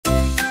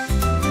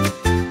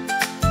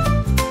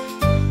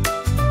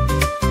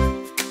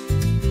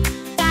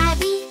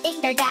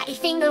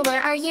finger,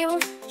 where are you?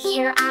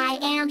 Here I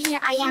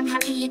am, how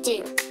do you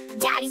do?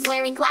 Daddy's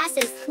wearing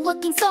glasses,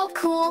 looking so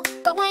cool,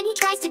 but when he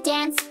tries to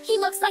dance, he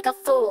looks like a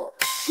fool.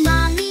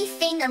 Mommy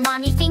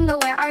finger,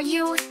 where are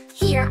you?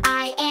 Here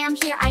I am,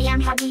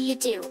 how do you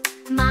do?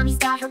 Mommy's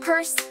got her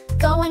purse,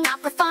 going out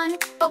for fun,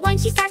 but when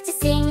she starts to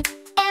sing,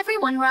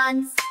 everyone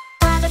runs.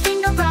 Brother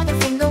finger,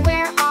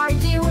 where are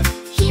you?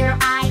 Here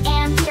I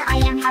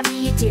am, how do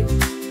you do?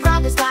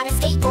 Brother's got a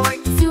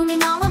skateboard,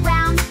 zooming all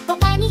around,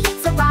 but when he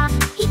hits a rock,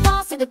 he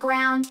falls to the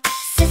ground.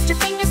 Sister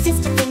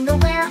finger,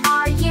 where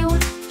are you?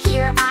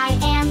 Here I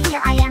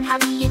am, how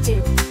do you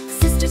do?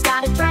 Sister's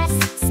got a dress,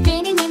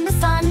 spinning in the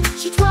sun.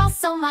 She twirls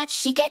so much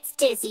she gets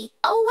dizzy.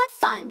 Oh, what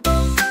fun!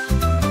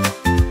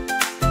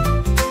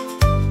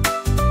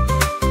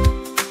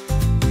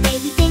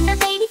 Baby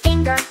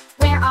finger,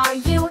 where are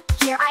you?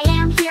 Here I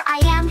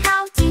am,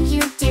 how do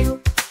you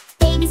do?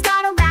 Baby's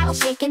got a rattle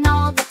shaking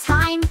all the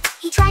time.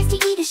 He tries to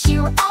eat a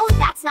shoe, oh,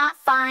 that's not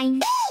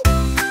fine.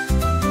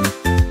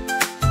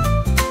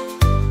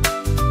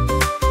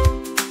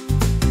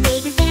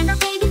 Baby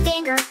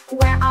finger,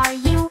 where are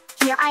you?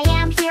 Here I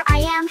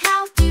am,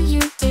 how do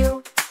you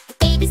do?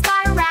 Baby's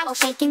got a rattle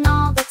shaking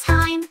all the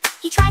time.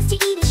 He tries to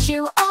eat a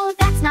shoe, oh,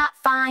 that's not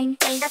fine.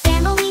 Finger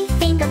family,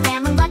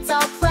 let's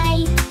all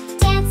play.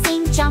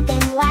 Dancing, jumping,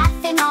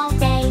 laughing all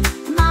day.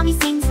 Mommy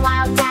sings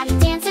loud, daddy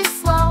dances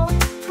slow.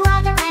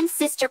 Brother and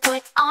sister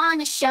put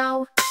on a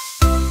show.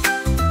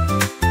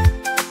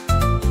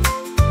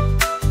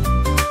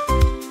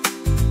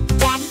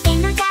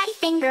 Daddy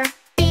finger,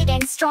 big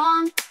and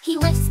strong. He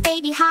lifts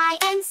baby high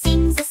and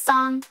sings a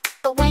song.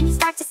 But when he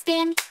starts to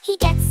spin, he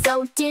gets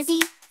so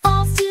dizzy,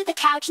 falls to the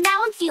couch,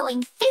 now I'm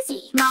feeling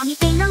fizzy. Mommy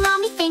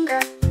finger,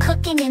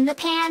 cooking in the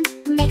pan,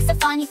 makes a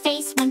funny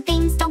face when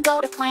things don't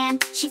go to plan.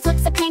 She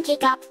flips a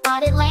pancake up,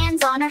 but it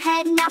lands on her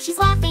head. Now she's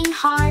laughing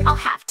hard, I'll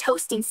have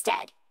toast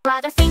instead.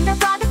 Brother finger,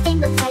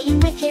 playing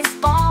with his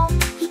ball.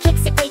 He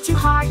kicks it way too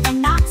hard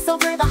and knocks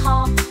over the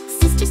hall.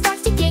 Sister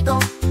starts to giggle,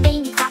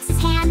 baby claps his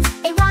hands.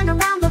 They run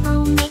around the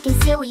room making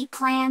silly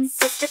plans.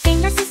 Sister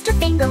finger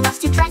loves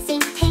to dress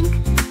in pink,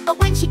 but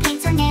when she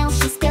paints her nails,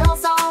 she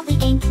spills all the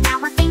ink. Now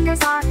her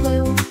fingers are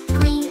blue,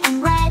 green,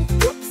 and red.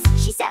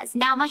 Oops, she says,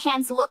 now my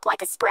hands look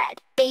like a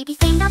spread. Baby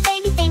finger,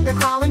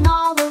 crawling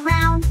all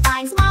around,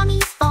 finds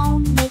mommy's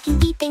phone, making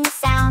beeping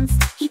sounds.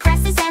 He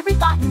presses every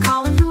button,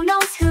 calling who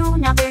knows who.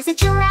 Now there's a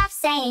giraffe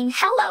saying,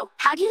 hello,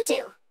 how do you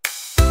do?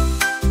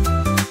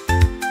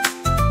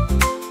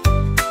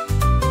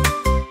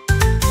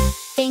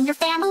 Finger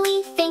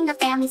family,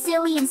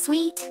 silly and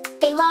sweet.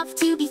 They love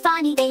to be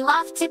funny, they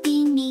love to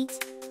be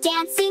neat.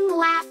 Dancing,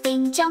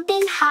 laughing,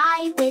 jumping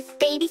high, with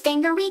baby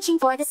finger reaching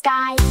for the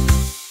sky.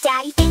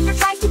 Daddy finger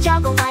tries to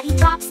juggle, but he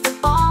drops the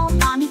ball.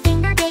 Mommy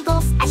finger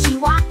giggles as she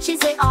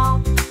watches it all.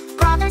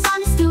 Brother's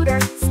on a scooter,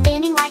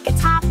 spinning like a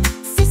top.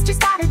 Sister's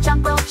got her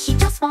jump rope, she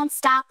just won't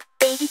stop.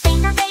 Baby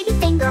finger,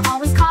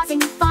 always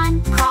causing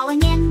fun,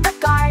 crawling in the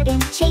garden,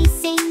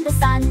 chasing the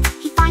sun.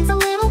 He finds a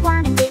little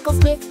worm and giggles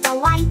with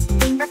delight.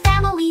 Finger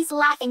family's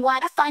laughing,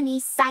 what a funny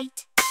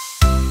sight.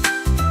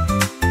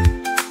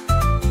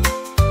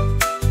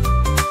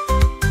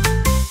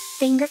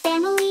 Finger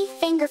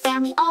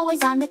family,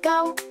 always on the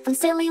go. From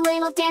silly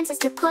little dances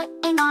to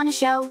putting on a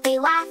show. They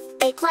laugh,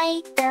 they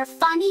play, they're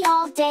funny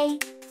all day.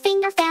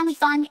 Finger family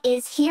fun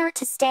is here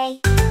to stay.